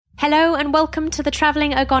Hello and welcome to the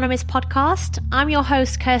Travelling Ergonomist podcast. I'm your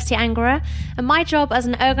host, Kirsty Angora, and my job as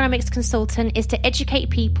an ergonomics consultant is to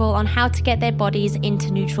educate people on how to get their bodies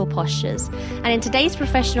into neutral postures. And in today's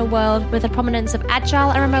professional world, with the prominence of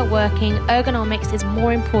agile and remote working, ergonomics is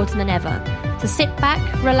more important than ever. So sit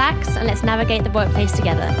back, relax, and let's navigate the workplace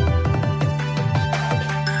together.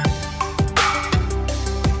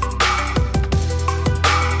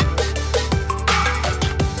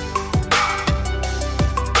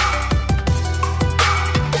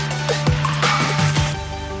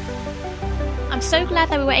 So glad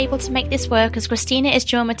that we were able to make this work, as Christina is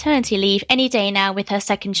due on maternity leave any day now with her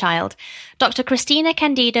second child. Dr. Cristina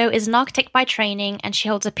Candido is an architect by training, and she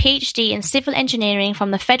holds a PhD in civil engineering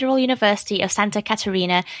from the Federal University of Santa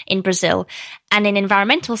Catarina in Brazil and in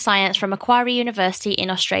environmental science from Macquarie University in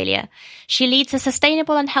Australia. She leads the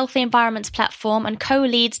Sustainable and Healthy Environments platform and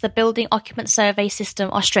co-leads the Building Occupant Survey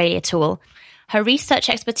System Australia tool. Her research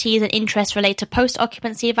expertise and interests relate to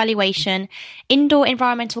post-occupancy evaluation, indoor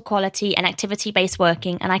environmental quality, and activity-based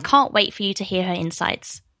working, and I can't wait for you to hear her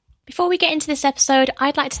insights. Before we get into this episode,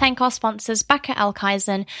 I'd like to thank our sponsors, Bakker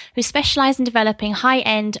Alkhuizen, who specialise in developing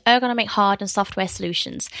high-end ergonomic hard and software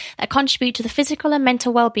solutions that contribute to the physical and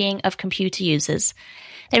mental well-being of computer users.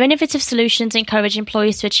 Their innovative solutions encourage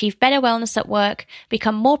employees to achieve better wellness at work,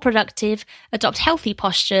 become more productive, adopt healthy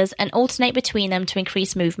postures, and alternate between them to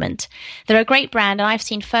increase movement. They're a great brand, and I've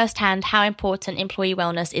seen firsthand how important employee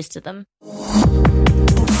wellness is to them.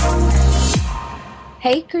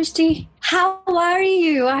 Hey, Kirsty. How are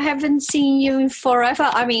you? I haven't seen you in forever.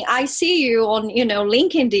 I mean, I see you on,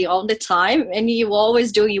 LinkedIn all the time, and you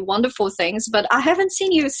always doing wonderful things, but I haven't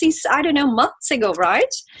seen you since, months ago,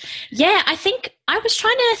 right? Yeah, I think I was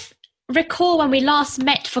trying to recall when we last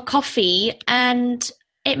met for coffee, and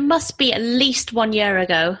it must be at least 1 year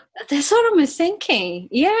ago. That's what I'm thinking.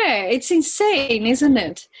 Yeah, it's insane, isn't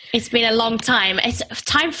it? It's been a long time.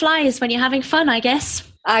 Time flies when you're having fun, I guess.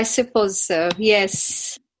 I suppose so,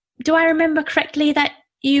 yes. Do I remember correctly that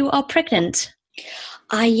you are pregnant?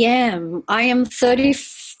 I am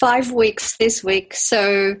 35 weeks this week,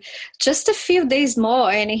 so just a few days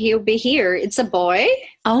more and he'll be here. It's a boy.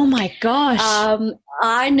 Oh my gosh.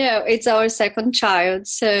 I know, it's our second child,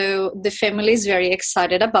 so the family is very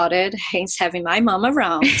excited about it, hence having my mom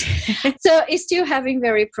around. So it's still having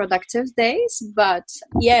very productive days, but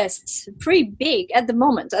yes, pretty big at the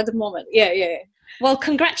moment. Yeah. Well,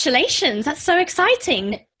 congratulations. That's so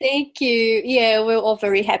exciting. Thank you. Yeah, we're all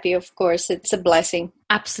very happy, of course. It's a blessing.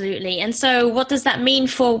 Absolutely. And so what does that mean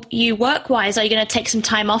for you work-wise? Are you going to take some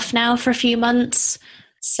time off now for a few months?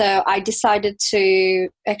 So I decided to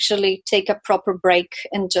actually take a proper break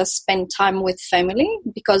and just spend time with family,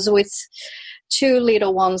 because with two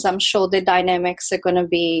little ones, I'm sure the dynamics are going to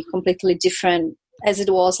be completely different as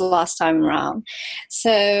it was last time around.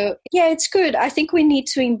 So yeah, it's good. I think we need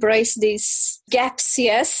to embrace these gaps,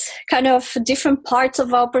 yes, kind of different parts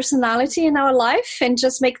of our personality in our life, and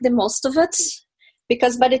just make the most of it.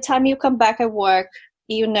 Because by the time you come back at work,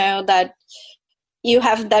 you know that you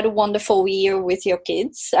have that wonderful year with your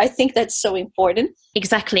kids. I think that's so important.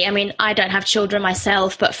 Exactly. I mean, I don't have children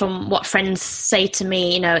myself, but from what friends say to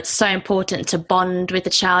me, it's so important to bond with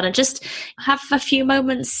the child and just have a few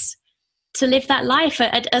moments to live that life,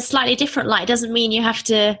 a slightly different life. It doesn't mean you have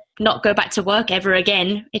to not go back to work ever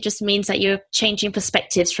again. It just means that you're changing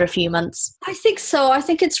perspectives for a few months. I think so. I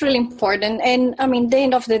think it's really important. And I mean, at the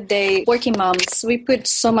end of the day, working moms, we put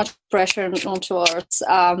so much pressure onto us.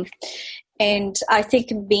 And I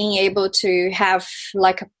think being able to have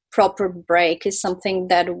like a proper break is something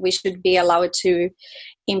that we should be allowed to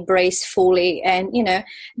embrace fully. And, at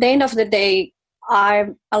the end of the day,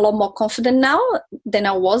 I'm a lot more confident now than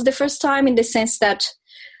I was the first time, in the sense that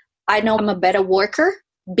I know I'm a better worker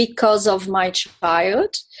because of my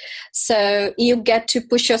child. So you get to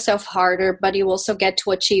push yourself harder, but you also get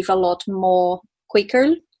to achieve a lot more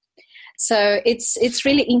quicker. So it's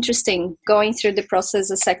really interesting going through the process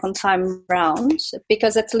a second time round,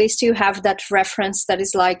 because at least you have that reference that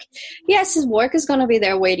is like, yes, his work is going to be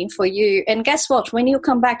there waiting for you. And guess what? When you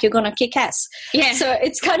come back, you're going to kick ass. Yeah. So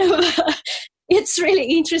it's kind of... It's really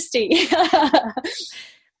interesting.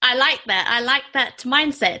 I like that. I like that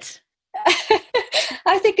mindset.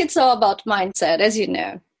 I think it's all about mindset, as you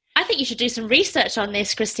know. I think you should do some research on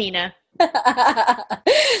this, Christina.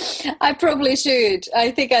 I probably should.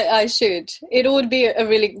 I think I should. It would be a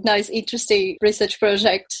really nice, interesting research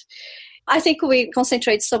project. I think we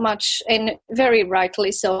concentrate so much, and very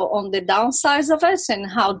rightly so, on the downsides of it and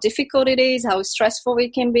how difficult it is, how stressful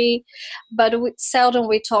it can be. But seldom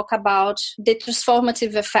we talk about the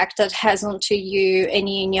transformative effect that has onto you and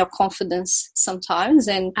in your confidence sometimes.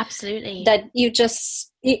 And absolutely, that you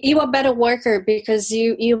just you're a better worker because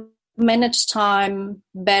you manage time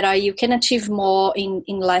better. You can achieve more in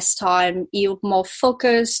less time. You're more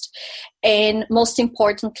focused. And most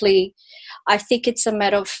importantly, I think it's a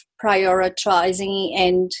matter of prioritizing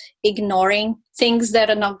and ignoring things that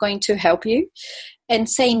are not going to help you and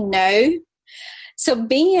saying no. So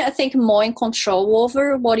being, I think, more in control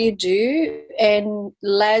over what you do and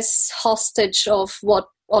less hostage of what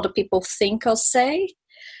other people think or say.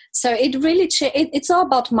 So it really, it's all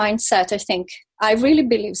about mindset, I think. I really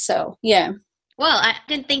believe so, yeah. Well, I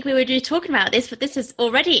didn't think we would be talking about this, but this is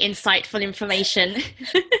already insightful information.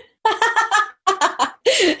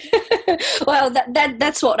 Well,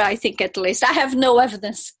 that's what I think, at least. I have no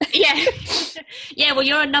evidence. Yeah. Yeah, well,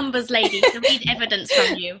 you're a numbers lady, so we need evidence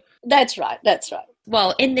from you. That's right.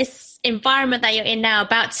 Well, in this environment that you're in now,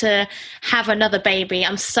 about to have another baby,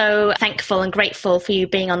 I'm so thankful and grateful for you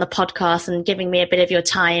being on the podcast and giving me a bit of your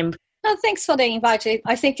time. Well, thanks for the invite.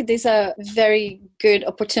 I think these are very good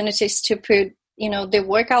opportunities to put, the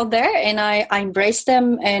work out there, and I embrace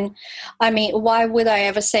them. And I mean, why would I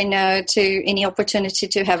ever say no to any opportunity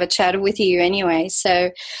to have a chat with you anyway? So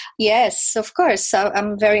yes, of course. So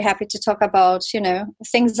I'm very happy to talk about,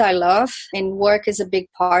 things I love, and work is a big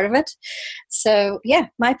part of it. So yeah,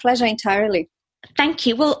 my pleasure entirely. Thank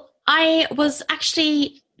you. Well, I was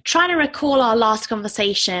actually trying to recall our last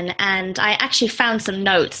conversation, and I actually found some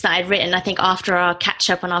notes that I'd written, I think, after our catch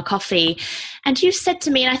up on our coffee. And you said to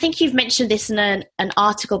me, and I think you've mentioned this in an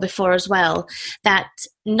article before as well, that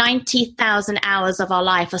 90,000 hours of our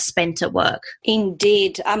life are spent at work.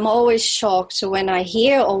 Indeed. I'm always shocked when I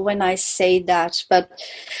hear or when I say that, but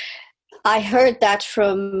I heard that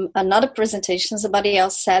from another presentation. Somebody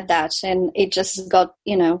else said that, and it just got,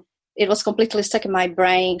 it was completely stuck in my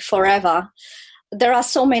brain forever. There are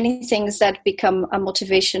so many things that become a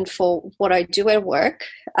motivation for what I do at work,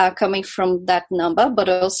 coming from that number, but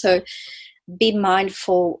also be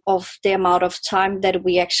mindful of the amount of time that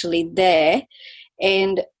we actually there,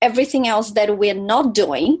 and everything else that we're not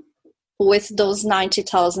doing with those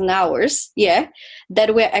 90,000 hours,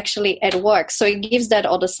 that we're actually at work. So it gives that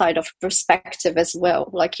other side of perspective as well.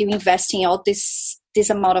 Like, you're investing all this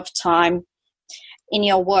amount of time in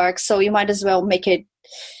your work, so you might as well make it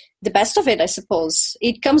the best of it, I suppose.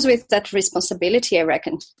 It comes with that responsibility, I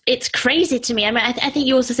reckon. It's crazy to me. I mean, I think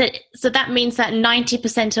you also said, so that means that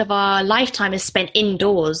 90% of our lifetime is spent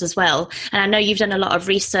indoors as well. And I know you've done a lot of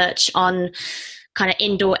research on kind of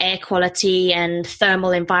indoor air quality and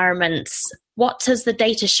thermal environments. What has the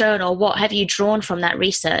data shown, or what have you drawn from that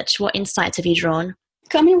research? What insights have you drawn?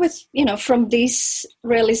 Coming with, from this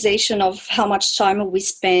realization of how much time we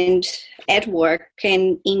spend at work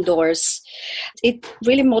and indoors, it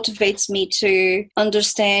really motivates me to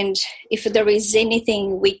understand if there is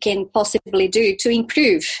anything we can possibly do to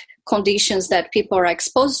improve conditions that people are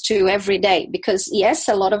exposed to every day. Because yes,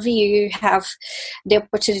 a lot of you have the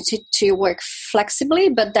opportunity to work flexibly,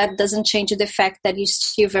 but that doesn't change the fact that you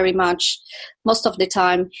still very much, most of the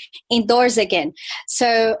time, indoors again.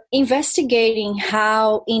 So investigating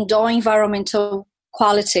how indoor environmental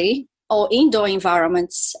quality or indoor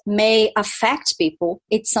environments may affect people,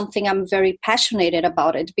 it's something I'm very passionate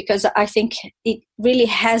about it, because I think it really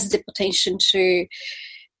has the potential to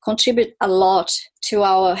contribute a lot to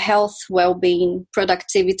our health, well-being,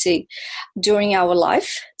 productivity during our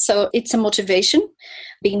life. So it's a motivation,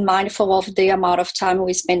 being mindful of the amount of time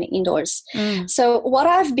we spend indoors. So what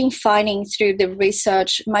I've been finding through the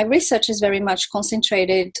research, my research is very much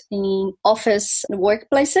concentrated in office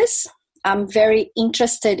workplaces. I'm very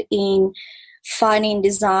interested in finding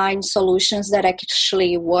design solutions that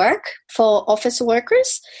actually work for office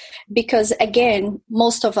workers, because again,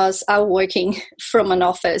 most of us are working from an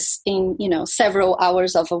office in several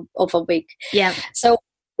hours of a week. Yeah. So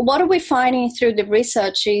what are we finding through the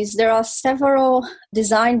research is there are several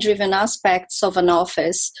design driven aspects of an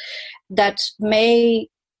office that may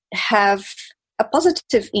have a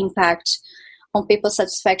positive impact on people's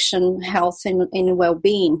satisfaction, health, and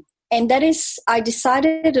well-being. And that is, I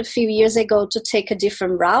decided a few years ago to take a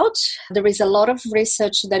different route. There is a lot of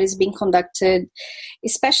research that is being conducted,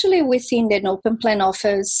 especially within an open plan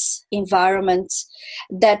office environment,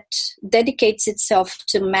 that dedicates itself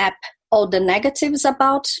to map all the negatives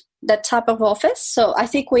about that type of office. So I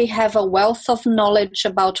think we have a wealth of knowledge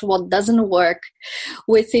about what doesn't work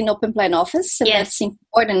within open plan office, and that's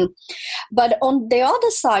important. But on the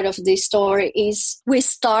other side of this story is we're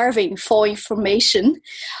starving for information,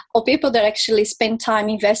 or people that actually spend time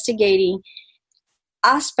investigating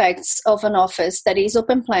aspects of an office that is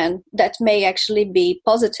open plan that may actually be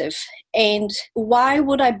positive. And why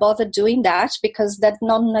would I bother doing that? Because that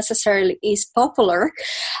not necessarily is popular,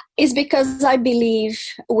 is because I believe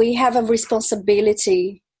we have a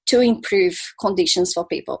responsibility to improve conditions for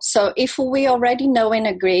people. So if we already know and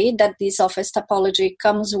agree that this office typology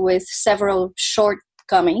comes with several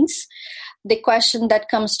shortcomings, the question that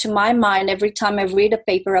comes to my mind every time I read a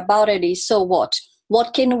paper about it is, so what?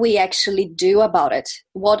 What can we actually do about it?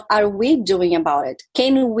 What are we doing about it?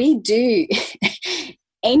 Can we do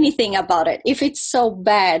anything about it? If it's so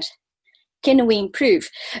bad, can we improve?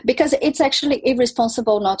 Because it's actually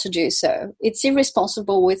irresponsible not to do so. It's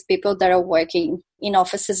irresponsible with people that are working in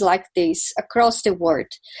offices like this across the world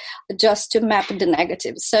just to map the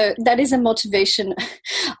negatives. So that is a motivation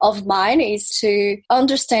of mine, is to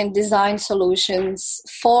understand design solutions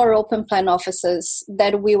for open plan offices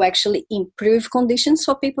that will actually improve conditions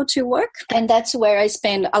for people to work. And that's where I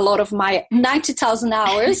spend a lot of my 90,000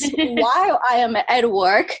 hours while I am at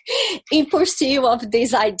work in pursuit of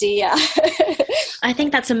this idea. I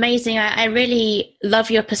think that's amazing. I really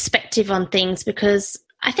love your perspective on things, because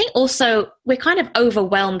I think also we're kind of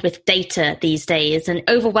overwhelmed with data these days and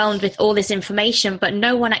overwhelmed with all this information, but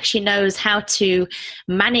no one actually knows how to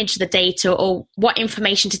manage the data or what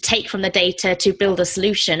information to take from the data to build a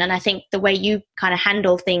solution. And I think the way you kind of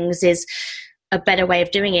handle things is a better way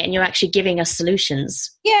of doing it, and you're actually giving us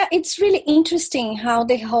solutions. Yeah, it's really interesting how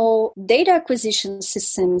the whole data acquisition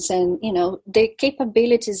systems and, the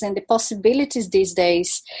capabilities and the possibilities these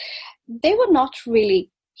days, they were not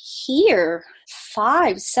really here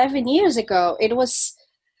 5-7 years ago. It was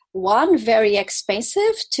very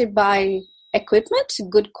expensive to buy equipment,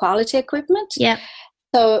 good quality equipment. Yeah.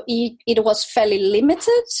 So it was fairly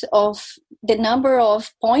limited of the number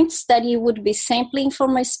of points that you would be sampling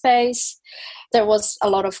from a space. There was a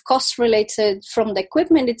lot of cost related from the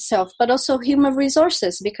equipment itself, but also human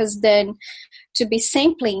resources, because then to be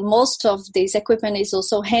sampling, most of this equipment is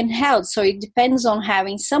also handheld. So it depends on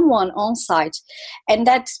having someone on site. And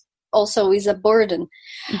that also is a burden.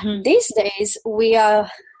 Mm-hmm. These days, we are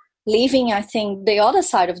living, I think, the other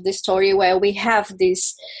side of the story, where we have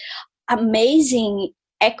these amazing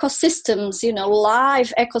ecosystems,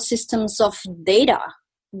 live ecosystems of data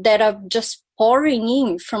that are just pouring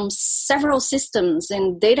in from several systems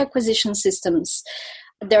and data acquisition systems.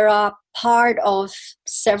 There are part of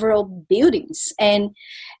several buildings. And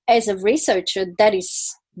as a researcher, that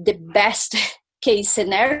is the best case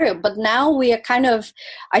scenario. But now we are kind of,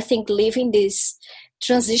 I think, living this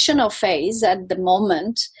transitional phase at the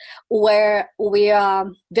moment where we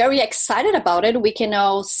are very excited about it. We can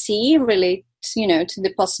all see, relate, to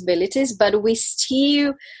the possibilities, but we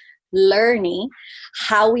still learning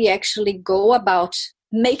how we actually go about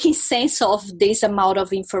making sense of this amount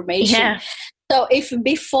of information. Yeah. So if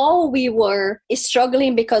before we were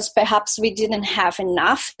struggling because perhaps we didn't have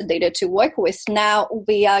enough data to work with, now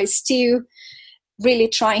we are still really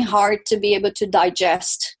trying hard to be able to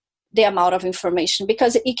digest the amount of information,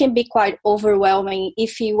 because it can be quite overwhelming.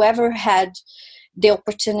 If you ever had the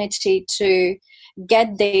opportunity to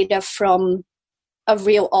get data from a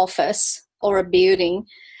real office or a building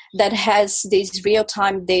that has these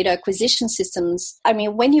real-time data acquisition systems, I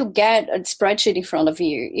mean, when you get a spreadsheet in front of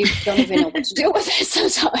you, you don't even know what to do with it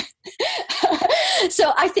sometimes.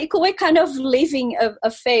 So I think we're kind of living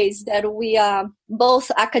a phase that we are,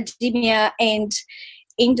 both academia and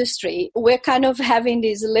industry, we're kind of having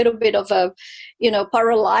this little bit of a,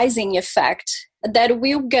 paralyzing effect that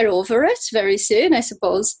we'll get over it very soon, I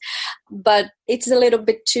suppose. But it's a little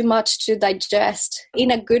bit too much to digest in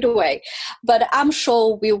a good way. But I'm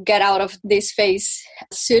sure we'll get out of this phase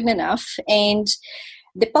soon enough. And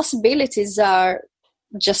the possibilities are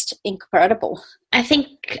just incredible. I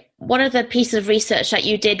think one of the pieces of research that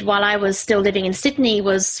you did while I was still living in Sydney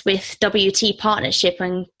was with WT Partnership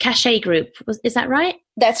and Cachet Group. Is that right?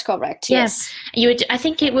 That's correct, yes. I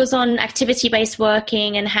think it was on activity-based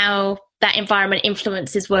working and how that environment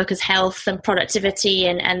influences workers' health and productivity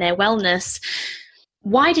and their wellness.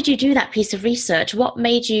 Why did you do that piece of research? What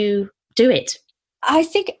made you do it? I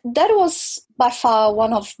think that was by far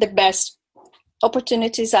one of the best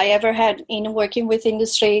opportunities I ever had in working with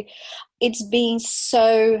industry. It's been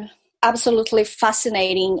so absolutely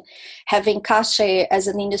fascinating having Cachet as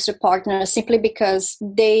an industry partner, simply because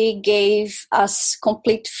they gave us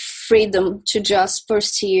complete freedom to just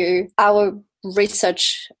pursue our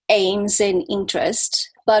research aims and interest,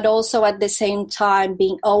 but also at the same time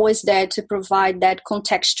being always there to provide that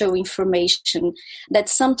contextual information that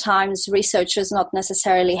sometimes researchers not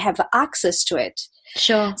necessarily have access to it.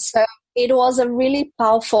 Sure. So it was a really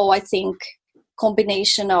powerful, I think,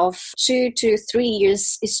 combination of 2 to 3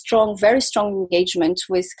 years strong, very strong engagement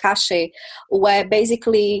with Cache, where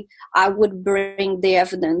basically I would bring the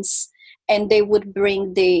evidence and they would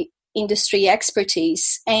bring the industry expertise.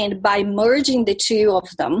 And by merging the two of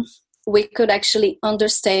them, we could actually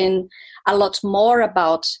understand a lot more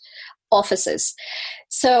about offices.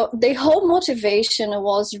 So the whole motivation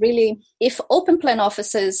was really, if open plan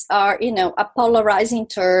offices are, a polarizing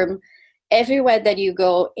term everywhere that you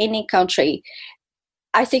go, any country,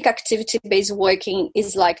 I think activity-based working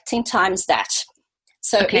is like 10 times that.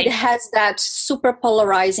 So It has that super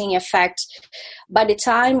polarizing effect. By the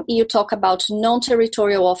time you talk about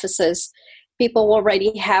non-territorial offices, people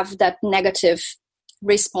already have that negative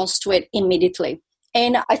response to it immediately.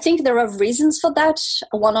 And I think there are reasons for that.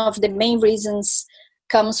 One of the main reasons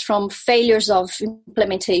comes from failures of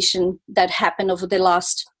implementation that happened over the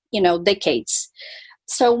last, decades.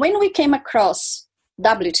 So when we came across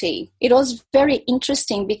WT, it was very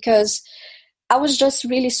interesting because I was just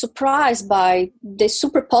really surprised by the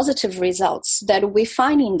super positive results that we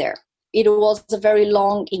find in there. It was a very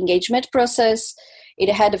long engagement process. It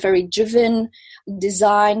had a very driven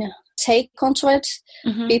design take onto it.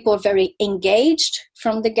 Mm-hmm. People were very engaged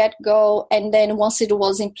from the get-go. And then once it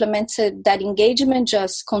was implemented, that engagement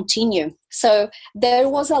just continued. So there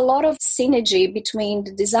was a lot of synergy between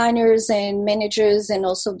the designers and managers and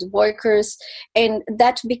also the workers. And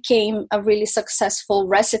that became a really successful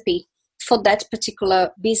recipe for that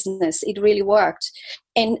particular business. It really worked.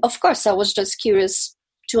 And of course, I was just curious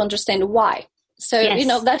to understand why. So,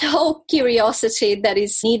 yes. That whole curiosity that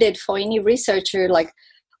is needed for any researcher, like,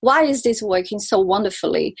 why is this working so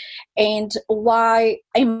wonderfully? And why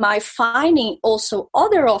am I finding also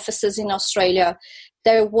other offices in Australia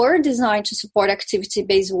that were designed to support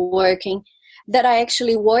activity-based working that are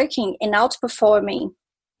actually working and outperforming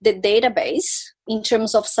the database in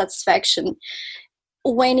terms of satisfaction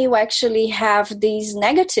when you actually have these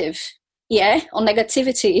negativity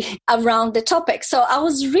around the topic. So I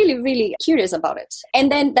was really, really curious about it.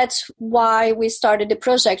 And then that's why we started the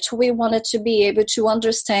project. We wanted to be able to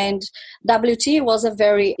understand. WT was a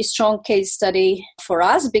very strong case study for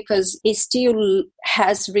us because it still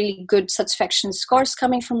has really good satisfaction scores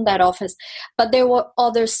coming from that office. But there were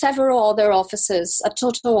several other offices, a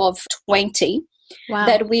total of 20, wow,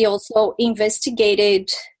 that we also investigated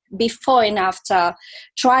before and after,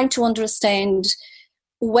 trying to understand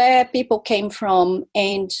where people came from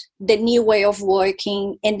and the new way of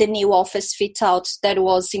working and the new office fit out that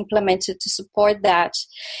was implemented to support that,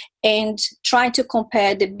 and trying to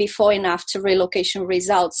compare the before and after relocation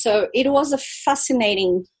results. So it was a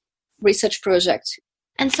fascinating research project.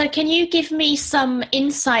 And so can you give me some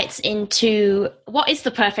insights into what is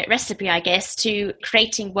the perfect recipe, I guess, to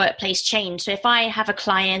creating workplace change? So if I have a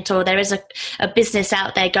client or there is a business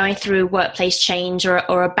out there going through workplace change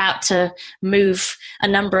or about to move a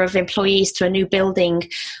number of employees to a new building,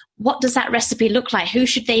 what does that recipe look like? Who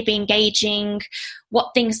should they be engaging?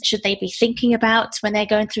 What things should they be thinking about when they're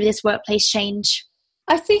going through this workplace change?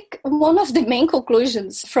 I think one of the main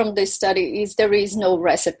conclusions from this study is there is no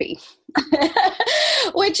recipe,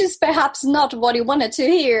 which is perhaps not what you wanted to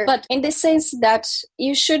hear, but in the sense that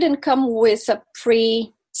you shouldn't come with a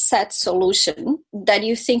pre-set solution that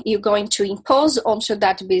you think you're going to impose onto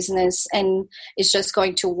that business and it's just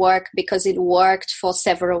going to work because it worked for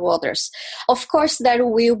several others. Of course, there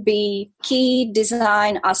will be key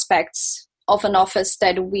design aspects of an office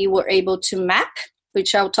that we were able to map,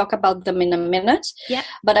 which I'll talk about them in a minute. Yeah.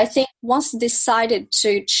 But I think once decided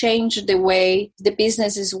to change the way the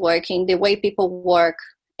business is working, the way people work,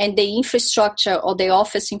 and the infrastructure or the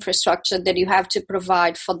office infrastructure that you have to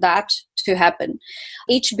provide for that to happen,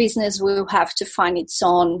 each business will have to find its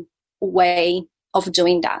own way of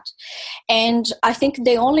doing that. And I think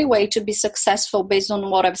the only way to be successful, based on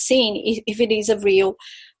what I've seen, if it is a real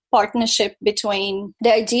partnership between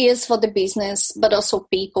the ideas for the business, but also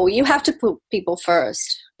people. You have to put people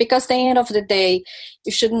first, because at the end of the day,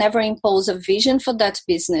 you should never impose a vision for that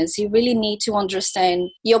business. You really need to understand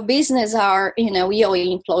your business are, your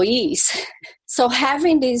employees. So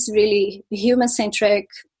having this really human-centric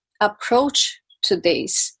approach to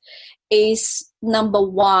this is number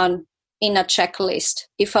one in a checklist.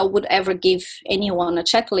 If I would ever give anyone a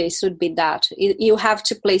checklist, would be that. You have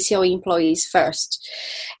to place your employees first.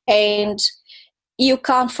 And you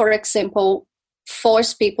can't, for example,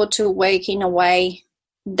 force people to work in a way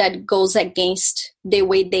that goes against the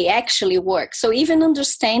way they actually work. So even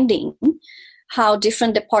understanding how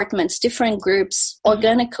different departments, different groups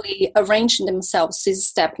organically arrange themselves is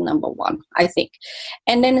step number one, I think.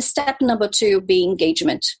 And then step number two would be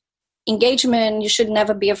engagement. engagement. You should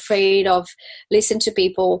never be afraid of listening to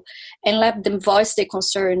people and let them voice their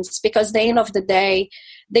concerns, because at the end of the day,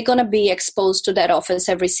 they're going to be exposed to that office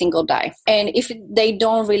every single day. And if they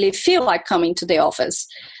don't really feel like coming to the office,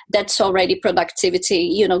 that's already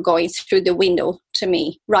productivity, going through the window to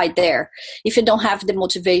me right there. If you don't have the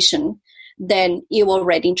motivation, then you're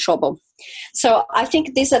already in trouble. So I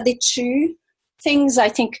think these are the two things. I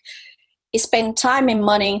think spend time and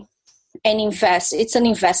money and invest. It's an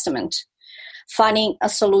investment. Finding a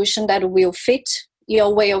solution that will fit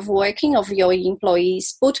your way of working, of your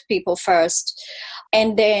employees, put people first,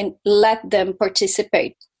 and then let them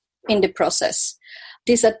participate in the process.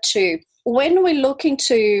 These are two. When we look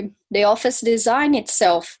into the office design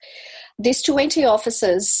itself, these 20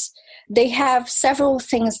 offices, they have several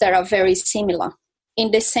things that are very similar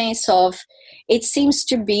in the sense of it seems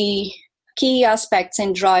to be key aspects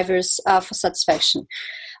and drivers for satisfaction.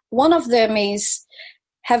 One of them is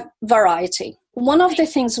have variety. One of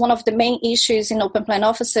the main issues in open plan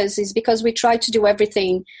offices is because we try to do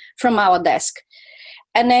everything from our desk.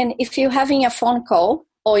 And then if you're having a phone call,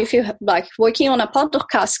 or if you're like working on a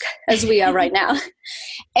podcast as we are right now,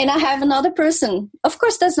 and I have another person, of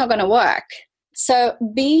course that's not going to work. So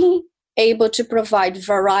being able to provide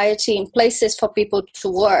variety in places for people to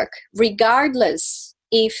work, regardless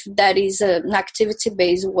if that is an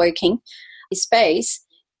activity-based working space,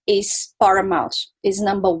 is paramount, is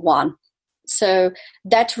number one. So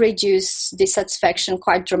that reduces dissatisfaction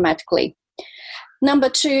quite dramatically. Number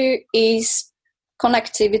two is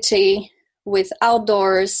connectivity with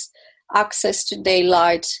outdoors, access to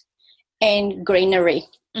daylight, and greenery.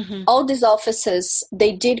 Mm-hmm. All these offices,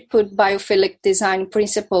 they did put biophilic design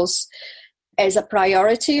principles as a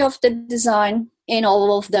priority of the design, and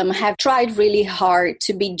all of them have tried really hard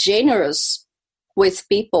to be generous with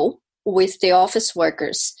people, with the office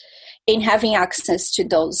workers, in having access to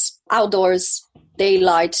those outdoors,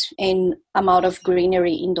 daylight, and amount of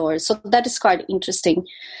greenery indoors. So that is quite interesting.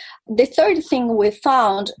 The third thing we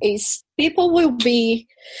found is people will be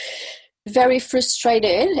very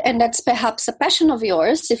frustrated, and that's perhaps a passion of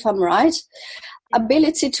yours, if I'm right,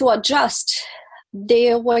 ability to adjust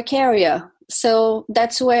their work area. So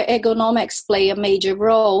that's where ergonomics play a major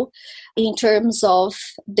role in terms of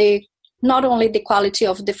not only the quality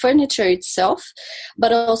of the furniture itself,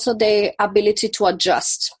 but also the ability to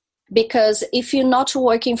adjust. Because if you're not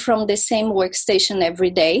working from the same workstation every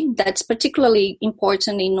day, that's particularly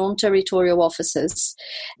important in non-territorial offices,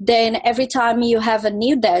 then every time you have a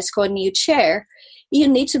new desk or a new chair, you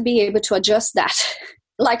need to be able to adjust that.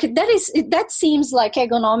 That seems like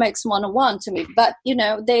ergonomics 101 to me. But,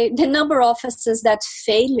 the number of offices that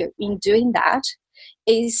fail in doing that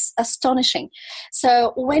is astonishing.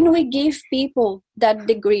 So when we give people that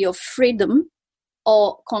degree of freedom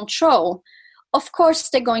or control, of course,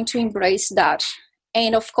 they're going to embrace that.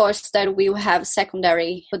 And of course, that we will have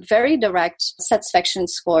secondary but very direct satisfaction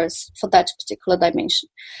scores for that particular dimension.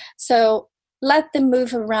 So let them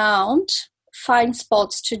move around, find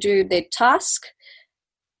spots to do their task,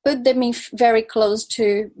 put them in very close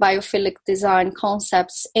to biophilic design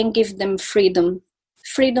concepts, and give them freedom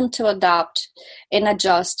to adapt and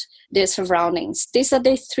adjust their surroundings. These are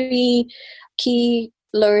the three key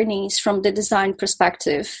learnings from the design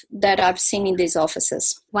perspective that I've seen in these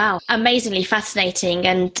offices. Wow, amazingly fascinating.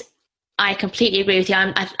 And I completely agree with you.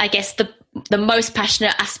 I guess the most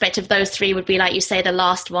passionate aspect of those three would be, like you say, the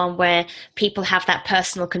last one, where people have that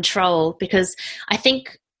personal control. Because I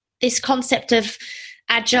think this concept of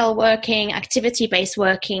agile working, activity-based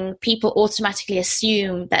working, people automatically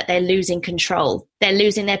assume that they're losing control. They're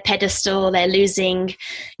losing their pedestal. They're losing,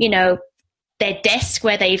 their desk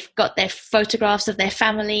where they've got their photographs of their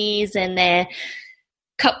families and their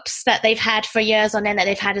cups that they've had for years on end that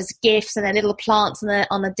they've had as gifts, and their little plants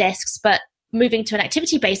on the desks. But moving to an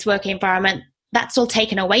activity-based working environment, that's all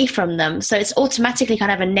taken away from them. So it's automatically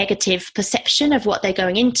kind of a negative perception of what they're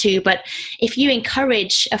going into. But if you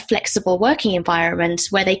encourage a flexible working environment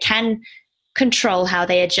where they can control how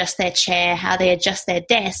they adjust their chair, how they adjust their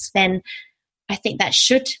desk, then I think that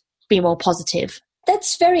should be more positive.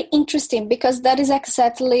 That's very interesting, because that is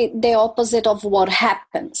exactly the opposite of what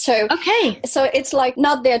happened. So it's like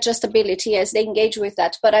not the adjustability as they engage with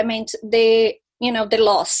that, but I meant the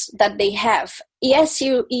loss that they have. Yes,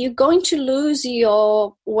 you're going to lose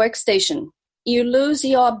your workstation. You lose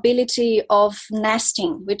your ability of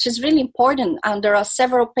nesting, which is really important. And there are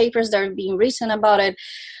several papers that are being written about it.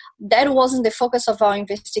 That wasn't the focus of our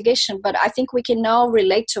investigation, but I think we can now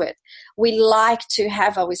relate to it. We like to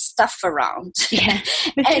have our stuff around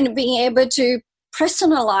and being able to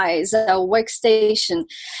personalize a workstation.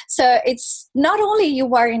 So it's not only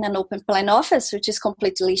you are in an open plan office, which is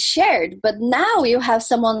completely shared, but now you have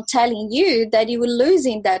someone telling you that you were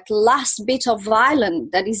losing that last bit of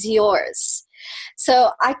island that is yours.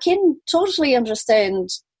 So I can totally understand,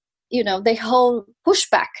 the whole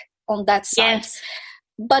pushback on that side. Yes.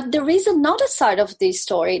 But there is another side of this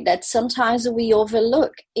story that sometimes we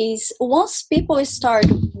overlook is once people start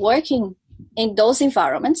working in those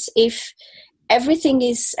environments, if everything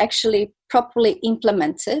is actually properly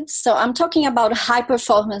implemented. So I'm talking about high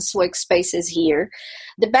performance workspaces here,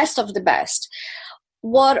 the best of the best.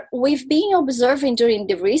 What we've been observing during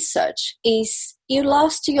the research is you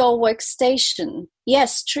lost your workstation.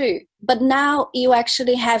 Yes, true. But now you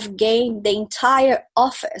actually have gained the entire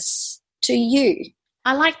office to you.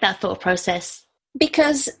 I like that thought process.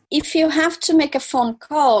 Because if you have to make a phone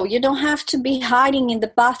call, you don't have to be hiding in the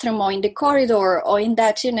bathroom or in the corridor or in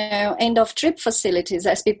that, end of trip facilities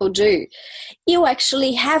as people do. You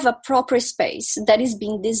actually have a proper space that is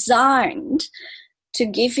being designed to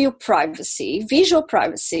give you privacy, visual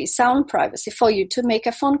privacy, sound privacy for you to make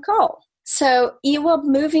a phone call. So you are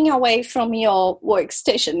moving away from your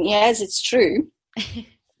workstation. Yes, it's true.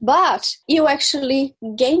 But you're actually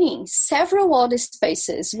gaining several other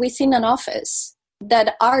spaces within an office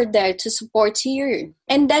that are there to support you.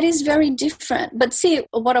 And that is very different. But see,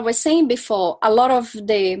 what I was saying before, a lot of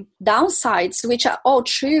the downsides, which are all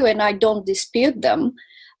true, and I don't dispute them,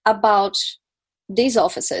 about these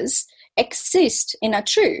offices exist and are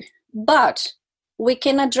true. But we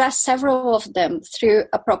can address several of them through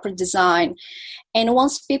a proper design. And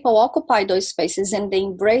once people occupy those spaces and they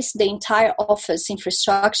embrace the entire office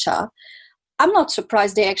infrastructure, I'm not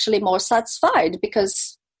surprised they're actually more satisfied,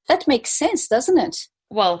 because that makes sense, doesn't it?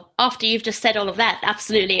 Well, after you've just said all of that,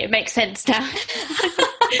 absolutely, it makes sense now.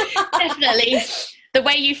 Definitely. The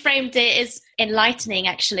way you framed it is enlightening,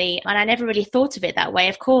 actually, and I never really thought of it that way.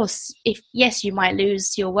 Of course, yes, you might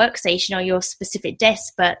lose your workstation or your specific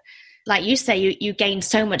desk, but like you say, you gain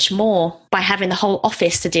so much more by having the whole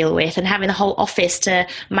office to deal with and having the whole office to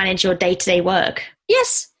manage your day-to-day work.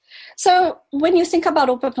 Yes. So when you think about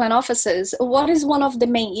open plan offices, what is one of the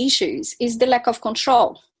main issues is the lack of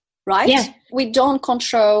control, right? Yeah. We don't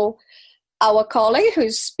control our colleague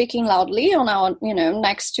who's speaking loudly on our,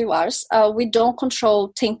 next to us. We don't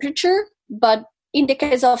control temperature. But in the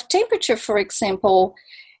case of temperature, for example,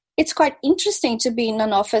 it's quite interesting to be in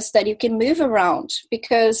an office that you can move around,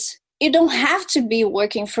 because you don't have to be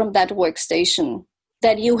working from that workstation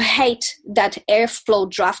that you hate that airflow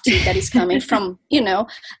drafty that is coming from,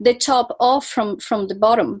 the top or from the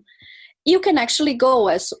bottom. You can actually go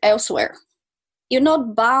elsewhere. You're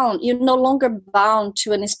not bound. You're no longer bound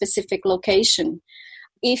to any specific location.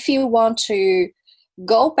 If you want to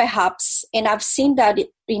go, perhaps, and I've seen that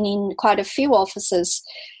in quite a few offices,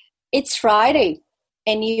 it's Friday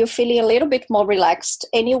and you're feeling a little bit more relaxed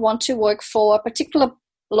and you want to work for a particular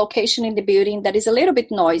location in the building that is a little bit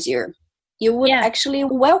noisier. You would actually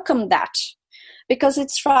welcome that because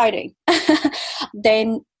it's Friday.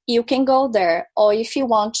 Then you can go there. Or if you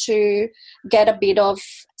want to get a bit of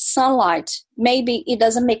sunlight, maybe it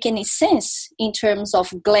doesn't make any sense in terms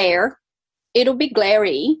of glare. It'll be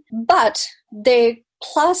glary, but the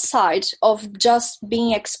plus side of just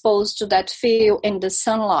being exposed to that field in the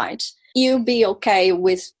sunlight, you'll be okay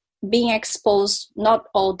with being exposed not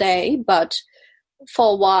all day, but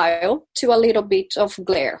for a while to a little bit of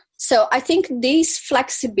glare. So I think this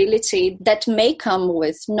flexibility that may come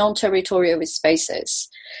with non-territorial spaces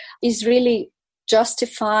is really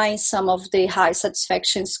justifying some of the high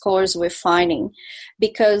satisfaction scores we're finding,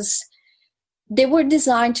 because they were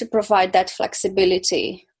designed to provide that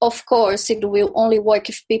flexibility. Of course, it will only work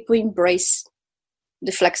if people embrace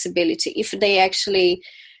the flexibility, if they actually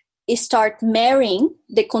start marrying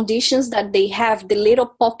the conditions that they have, the little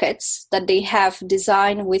pockets that they have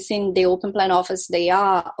designed within the open plan office they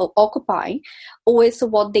are occupying, with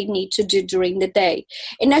what they need to do during the day.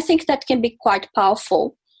 And I think that can be quite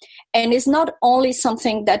powerful. And it's not only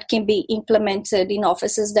something that can be implemented in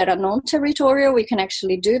offices that are non-territorial, we can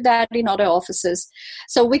actually do that in other offices.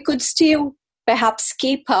 So we could still perhaps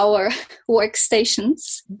keep our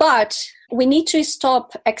workstations, but we need to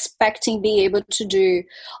stop expecting being able to do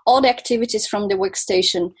all the activities from the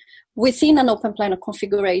workstation within an open plan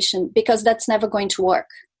configuration, because that's never going to work.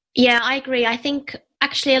 Yeah, I agree. I think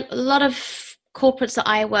actually a lot of corporates that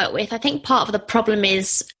I work with, I think part of the problem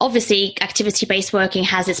is obviously activity-based working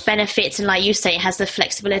has its benefits, and like you say, it has the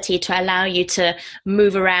flexibility to allow you to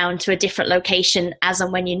move around to a different location as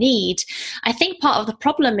and when you need. I think part of the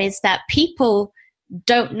problem is that people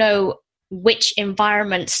don't know which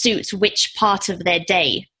environment suits which part of their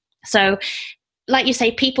day. So like you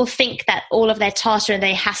say, people think that all of their tasks are,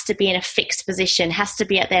 they has to be in a fixed position, has to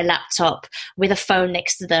be at their laptop with a phone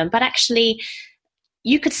next to them. But actually,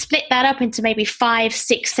 you could split that up into maybe 5,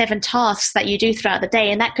 6, 7 tasks that you do throughout the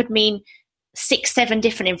day. And that could mean 6, 7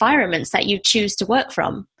 different environments that you choose to work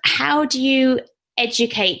from. How do you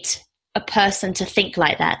educate a person to think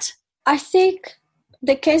like that? I think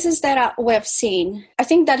the cases that we have seen, I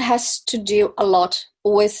think that has to do a lot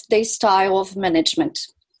with the style of management.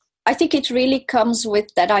 I think it really comes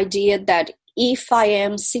with that idea that if I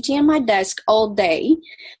am sitting at my desk all day,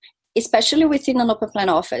 especially within an open plan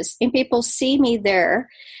office, and people see me there,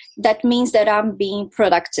 that means that I'm being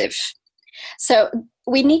productive. So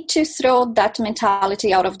we need to throw that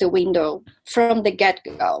mentality out of the window from the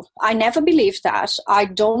get-go. I never believed that. I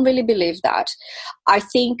don't really believe that. I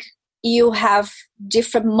think you have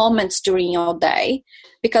different moments during your day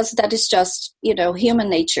because that is just, human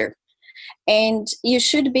nature. And you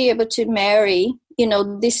should be able to marry,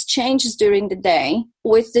 these changes during the day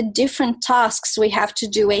with the different tasks we have to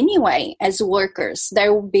do anyway as workers.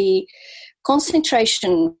 There will be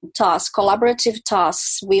concentration tasks, collaborative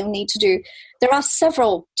tasks we'll need to do. There are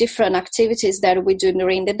several different activities that we do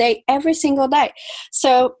during the day, every single day.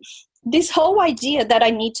 So this whole idea that I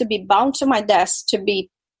need to be bound to my desk to be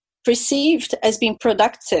perceived as being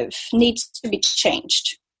productive needs to be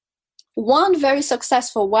changed. One very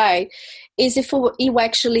successful way is if you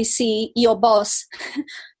actually see your boss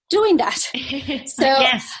doing that. So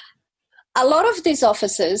yes. A lot of these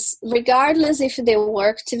offices, regardless if they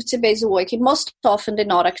work activity-based working, most often they're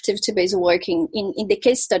not activity-based working. In the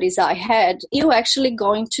case studies I had, you're actually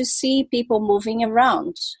going to see people moving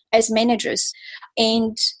around as managers.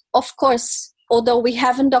 And of course, although we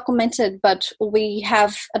haven't documented, but we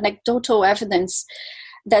have anecdotal evidence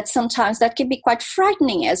that sometimes that can be quite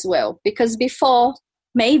frightening as well, because before,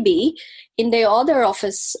 maybe in the other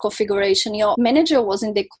office configuration, your manager was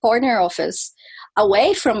in the corner office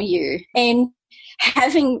away from you, and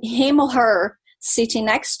having him or her sitting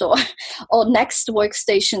next door or next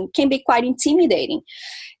workstation can be quite intimidating.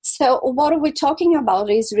 So what we're talking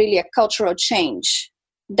about is really a cultural change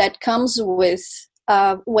that comes with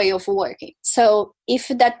a way of working. So if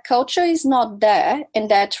that culture is not there,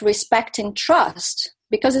 and that respect and trust,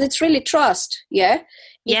 because it's really trust, yeah?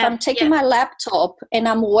 If I'm taking my laptop and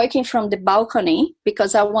I'm working from the balcony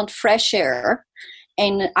because I want fresh air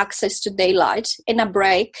and access to daylight and a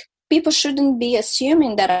break, people shouldn't be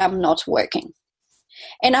assuming that I'm not working.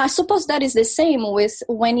 And I suppose that is the same with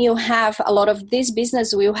when you have a lot of this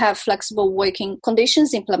business, we'll have flexible working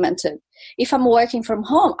conditions implemented. If I'm working from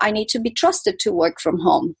home, I need to be trusted to work from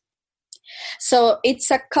home. So it's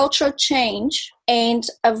a cultural change and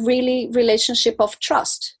a really relationship of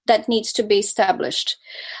trust that needs to be established.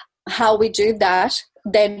 How we do that,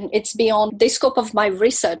 then it's beyond the scope of my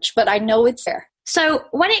research, but I know it's there. So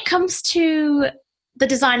when it comes to the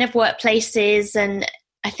design of workplaces, and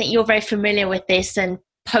I think you're very familiar with this, and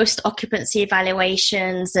post-occupancy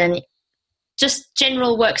evaluations and just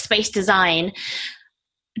general workspace design,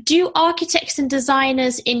 do architects and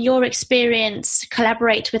designers, in your experience,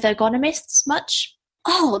 collaborate with ergonomists much?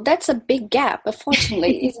 Oh, that's a big gap,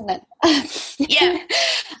 unfortunately, isn't it? Yeah.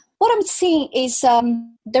 What I'm seeing is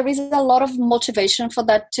there is a lot of motivation for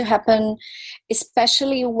that to happen,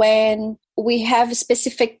 especially when we have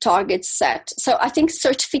specific targets set. So I think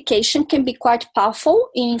certification can be quite powerful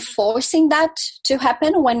in forcing that to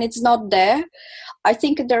happen when it's not there. I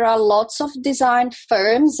think there are lots of design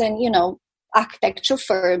firms and, architecture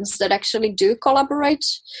firms that actually do collaborate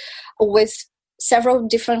with several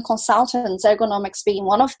different consultants, ergonomics being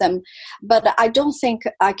one of them. But I don't think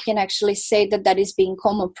I can actually say that that is being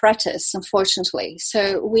common practice, unfortunately.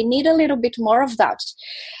 So we need a little bit more of that.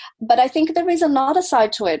 But I think there is another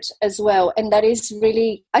side to it as well. And that is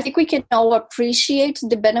really, I think we can all appreciate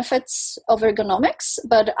the benefits of ergonomics,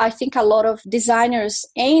 but I think a lot of designers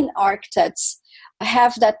and architects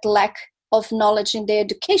have that lack of knowledge in their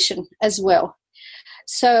education as well.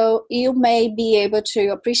 So you may be able to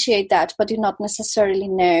appreciate that, but do not necessarily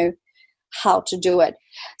know how to do it.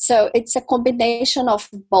 So it's a combination of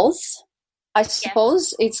both. I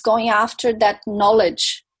suppose it's going after that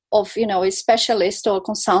knowledge of, a specialist or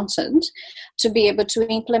consultant to be able to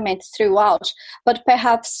implement throughout. But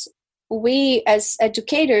perhaps we as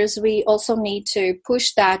educators, we also need to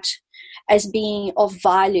push that as being of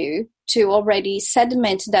value to already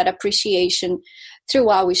sediment that appreciation through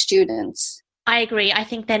our students. I agree. I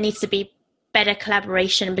think there needs to be better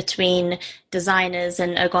collaboration between designers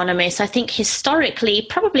and ergonomists. I think historically,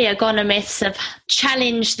 probably ergonomists have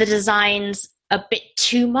challenged the designs a bit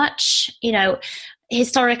too much.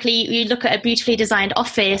 Historically, you look at a beautifully designed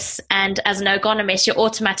office, and as an ergonomist, you're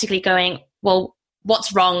automatically going, well,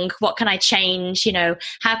 what's wrong? What can I change?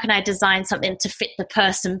 How can I design something to fit the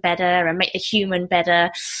person better and make the human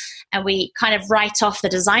better? And we kind of write off the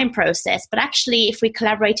design process. But actually, if we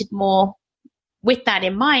collaborated more with that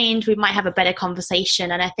in mind, we might have a better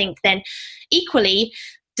conversation. And I think then equally,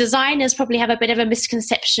 designers probably have a bit of a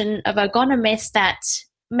misconception of ergonomists that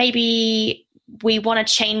maybe we want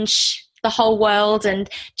to change the whole world and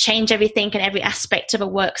change everything and every aspect of a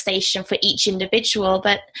workstation for each individual.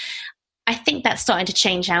 But I think that's starting to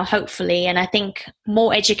change now, hopefully. And I think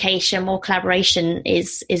more education, more collaboration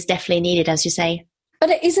is definitely needed, as you say.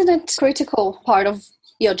 But isn't it a critical part of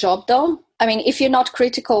your job, though? I mean, if you're not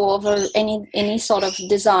critical over any sort of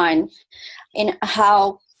design, and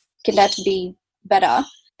how can that be better?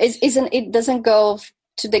 It doesn't go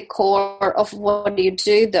to the core of what you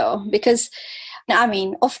do, though, because I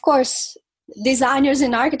mean, of course, designers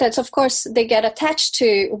and architects, of course, they get attached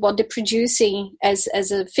to what they're producing as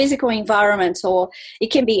a physical environment, or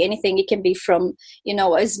it can be anything. It can be from,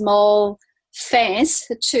 a small fence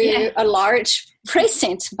to a large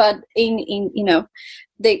precinct, but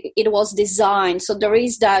it was designed. So there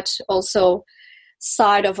is that also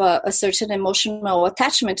side of a certain emotional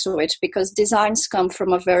attachment to it, because designs come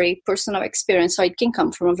from a very personal experience, so it can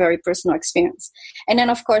come from a very personal experience. And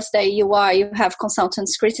then, of course, there you have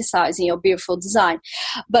consultants criticizing your beautiful design.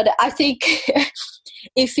 But I think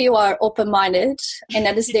if you are open-minded, and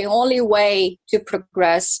that is the only way to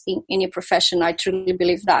progress in your profession, I truly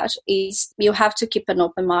believe that, is you have to keep an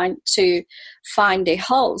open mind to find the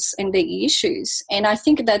holes and the issues. And I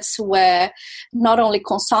think that's where not only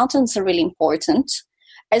consultants are really important,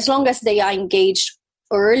 as long as they are engaged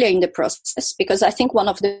earlier in the process, because I think one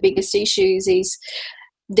of the biggest issues is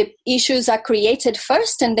the issues are created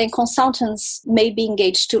first, and then consultants may be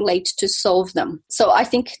engaged too late to solve them. So I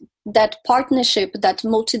think that partnership, that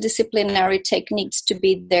multidisciplinary take needs to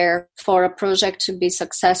be there for a project to be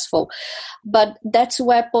successful. But that's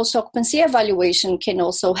where post-occupancy evaluation can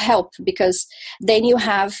also help, because then you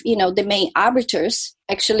have, the main arbiters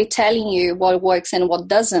actually telling you what works and what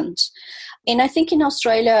doesn't. And I think in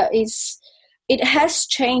Australia it has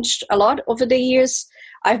changed a lot over the years.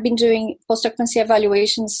 I've been doing post-occupancy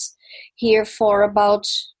evaluations here for about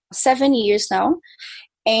 7 years now.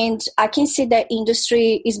 And I can see that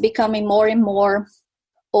industry is becoming more and more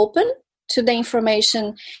open to the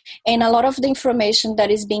information. And a lot of the information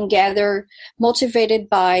that is being gathered, motivated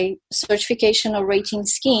by certification or rating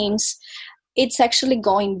schemes, it's actually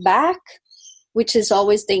going back, which is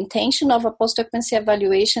always the intention of a post-occupancy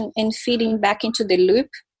evaluation, and feeding back into the loop.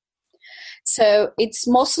 So it's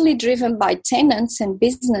mostly driven by tenants and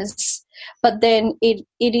business, but then it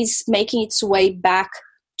is making its way back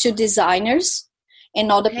to designers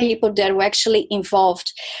and other people that were actually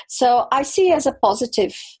involved. So I see it as a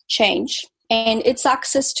positive change, and it's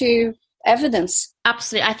access to evidence.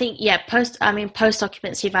 Absolutely. I think,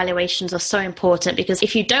 post-occupancy evaluations are so important, because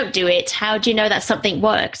if you don't do it, how do you know that something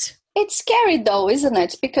worked? It's scary though, isn't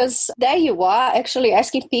it? Because there you are actually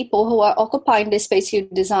asking people who are occupying the space you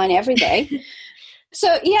design every day.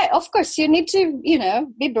 So yeah, of course, you need to,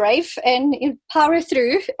 be brave and power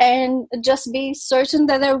through and just be certain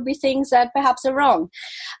that there will be things that perhaps are wrong.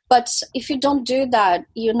 But if you don't do that,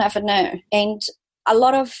 you never know. And a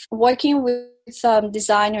lot of working with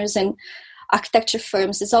designers and architecture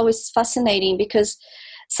firms is always fascinating, because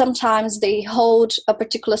sometimes they hold a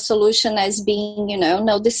particular solution as being,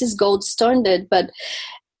 no, this is gold standard, but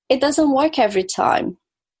it doesn't work every time.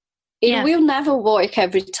 It will never work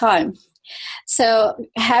every time. So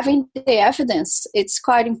having the evidence, it's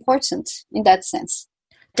quite important in that sense.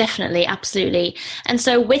 Definitely, absolutely. And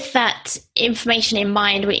so with that information in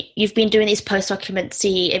mind, you've been doing these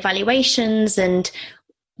post-occupancy evaluations and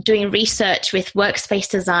doing research with workspace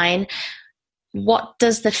design. What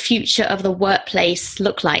does the future of the workplace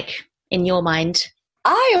look like in your mind?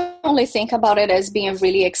 I only think about it as being a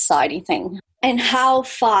really exciting thing, and how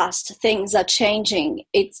fast things are changing.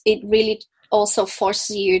 It really also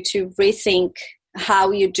forces you to rethink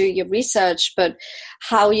how you do your research, but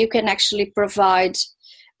how you can actually provide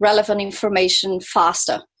relevant information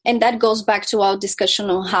faster. And that goes back to our discussion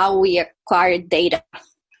on how we acquire data.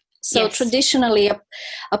 So traditionally,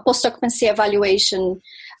 a post-occupancy evaluation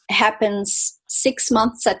happens 6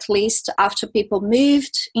 months at least after people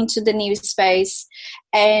moved into the new space.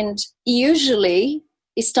 And usually,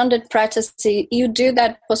 standard practice, you do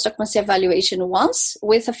that post-occupancy evaluation once,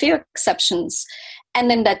 with a few exceptions,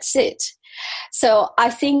 and then that's it. So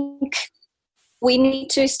I think we need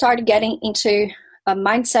to start getting into a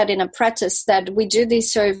mindset and a practice that we do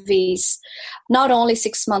these surveys not only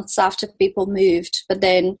 6 months after people moved, but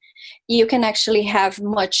then you can actually have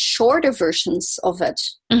much shorter versions of it,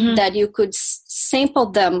 that you could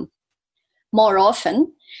sample them more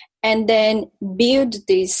often and then build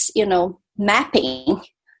this, mapping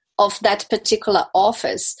of that particular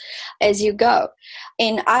office as you go.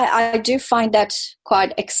 And I do find that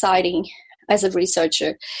quite exciting as a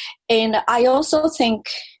researcher. And I also think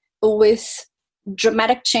with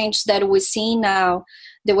dramatic change that we see now,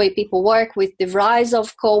 the way people work, with the rise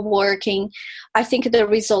of co-working, I think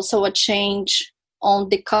there is also a change on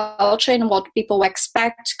the culture and what people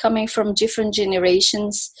expect coming from different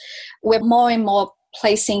generations. We're more and more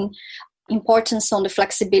placing importance on the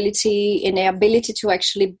flexibility and the ability to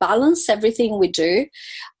actually balance everything we do.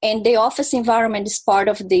 And the office environment is part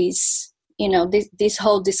of this, this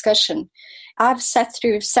whole discussion. I've sat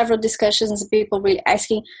through several discussions, people really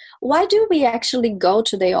asking, why do we actually go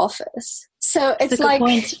to the office? So it's like,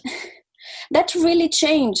 that really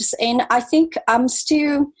changes. And I think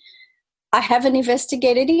I haven't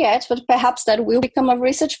investigated it yet, but perhaps that will become a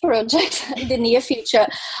research project in the near future.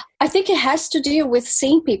 I think it has to do with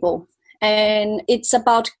seeing people. And it's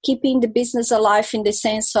about keeping the business alive in the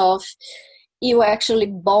sense of you actually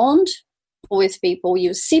bond with people,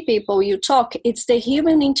 you see people, you talk. It's the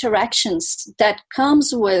human interactions that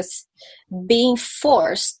comes with being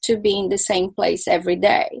forced to be in the same place every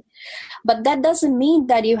day. But that doesn't mean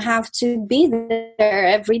that you have to be there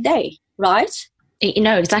every day, right?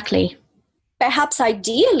 Exactly. Perhaps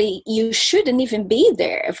ideally, you shouldn't even be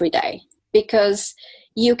there every day, because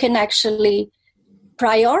you can actually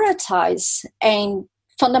prioritize and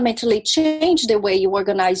fundamentally change the way you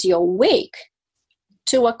organize your week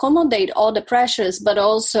to accommodate all the pressures, but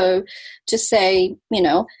also to say,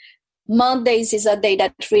 Mondays is a day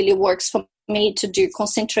that really works for me to do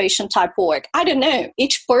concentration type work. I don't know.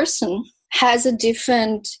 Each person has a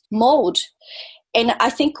different mode. And I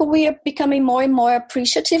think we are becoming more and more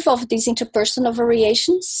appreciative of these interpersonal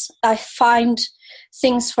variations. I find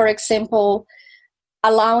things, for example,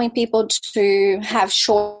 allowing people to have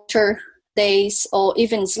shorter days or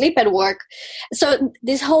even sleep at work. So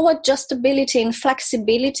this whole adjustability and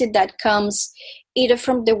flexibility that comes either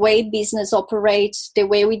from the way business operates, the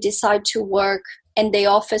way we decide to work, and the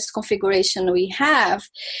office configuration we have,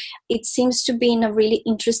 it seems to be in a really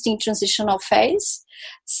interesting transitional phase.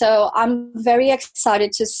 So I'm very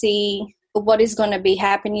excited to see what is going to be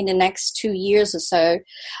happening in the next 2 years or so,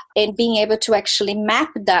 and being able to actually map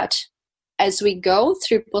that as we go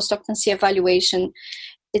through post-occupancy evaluation.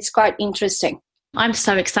 It's quite interesting. I'm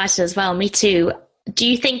so excited as well. Me too. Do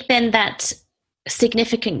you think then that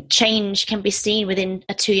significant change can be seen within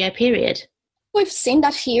a 2-year period? We've seen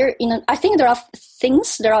that here. I think there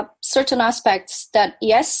are certain aspects that,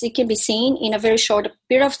 yes, it can be seen in a very short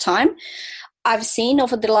period of time. I've seen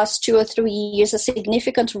over the last 2 or 3 years a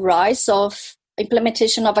significant rise of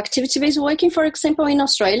implementation of activity-based working, for example, in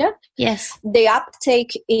Australia. Yes. The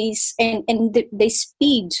uptake is, and the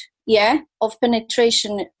speed, of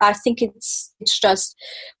penetration, I think it's just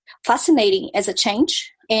fascinating as a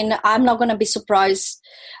change. And I'm not going to be surprised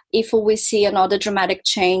if we see another dramatic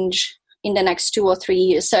change in the next 2 or 3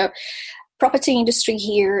 years. So property industry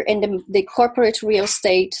here and the corporate real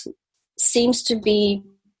estate seems to be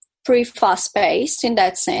pretty fast-paced in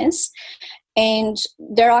that sense. And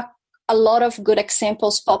there are a lot of good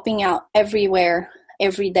examples popping out everywhere,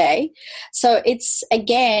 every day. So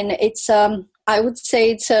I would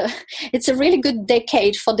say it's a really good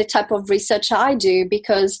decade for the type of research I do,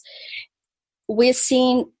 because we're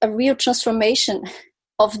seeing a real transformation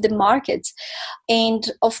of the market. And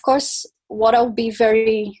of course, what I'll be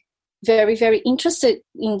very, very, very interested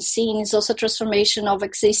in seeing is also transformation of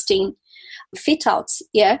existing fit outs,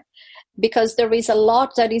 because there is a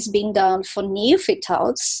lot that is being done for new fit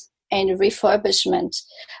outs and refurbishment.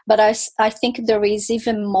 But I think there is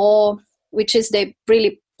even more, which is the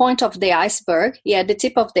really point of the iceberg, the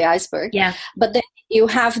tip of the iceberg. Yeah. But then you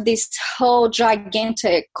have this whole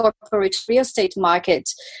gigantic corporate real estate market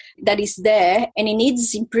that is there, and it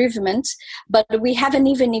needs improvement, but we haven't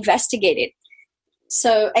even investigated.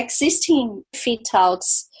 So existing fit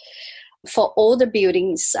outs for all the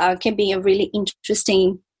buildings can be a really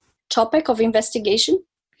interesting topic of investigation.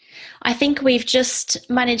 I think we've just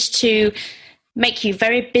managed to make you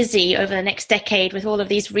very busy over the next decade with all of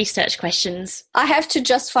these research questions. I have to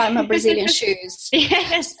justify my Brazilian shoes.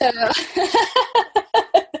 Yes. So.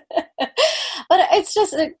 But I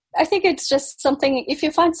think it's just something, if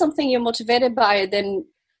you find something you're motivated by, then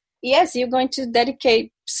yes, you're going to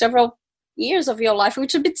dedicate several years of your life,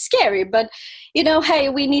 which is a bit scary. But, hey,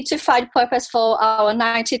 we need to find purpose for our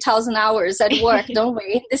 90,000 hours at work, don't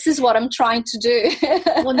we? This is what I'm trying to do.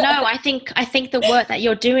 Well, no, I think the work that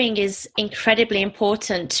you're doing is incredibly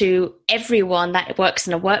important to everyone that works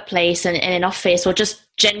in a workplace and in an office or just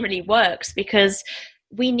generally works, because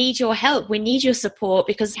we need your help. We need your support,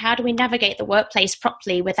 because how do we navigate the workplace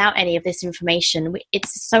properly without any of this information?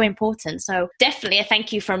 It's so important. So definitely a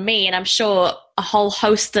thank you from me. And I'm sure a whole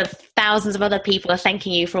host of thousands of other people are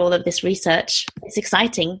thanking you for all of this research. It's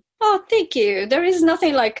exciting. Oh, thank you. There is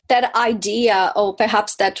nothing like that idea or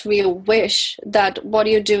perhaps that real wish that what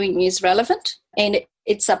you're doing is relevant and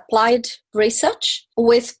it's applied research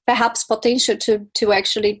with perhaps potential to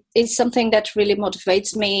actually, it's something that really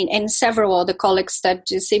motivates me and several other colleagues that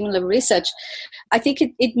do similar research. I think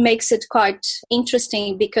it makes it quite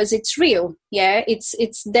interesting because it's real. Yeah,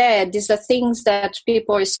 it's there. These are things that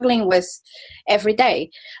people are struggling with every day.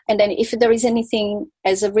 And then if there is anything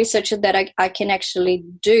as a researcher that I can actually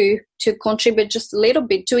do to contribute just a little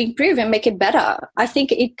bit to improve and make it better, I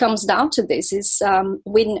think it comes down to this.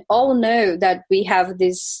 We all know that we have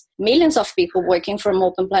these millions of people working from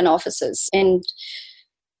open plan offices. And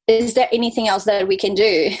is there anything else that we can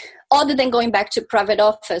do other than going back to private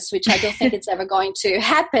office, which I don't think it's ever going to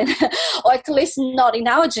happen, or at least not in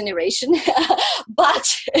our generation. But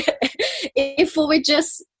if we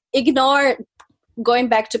just ignore going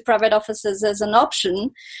back to private offices as an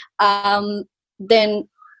option, then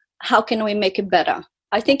how can we make it better?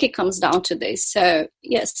 I think it comes down to this. So,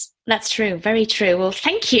 yes. That's true. Very true. Well,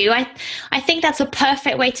 thank you. I think that's a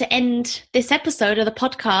perfect way to end this episode of the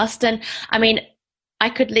podcast. And I mean, I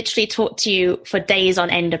could literally talk to you for days on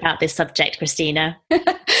end about this subject, Christina.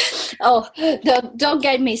 Oh, don't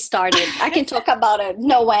get me started. I can talk about it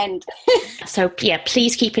no end. So yeah,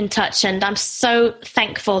 please keep in touch. And I'm so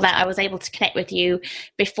thankful that I was able to connect with you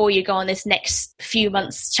before you go on this next few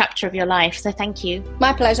months chapter of your life. So thank you.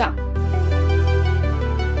 My pleasure.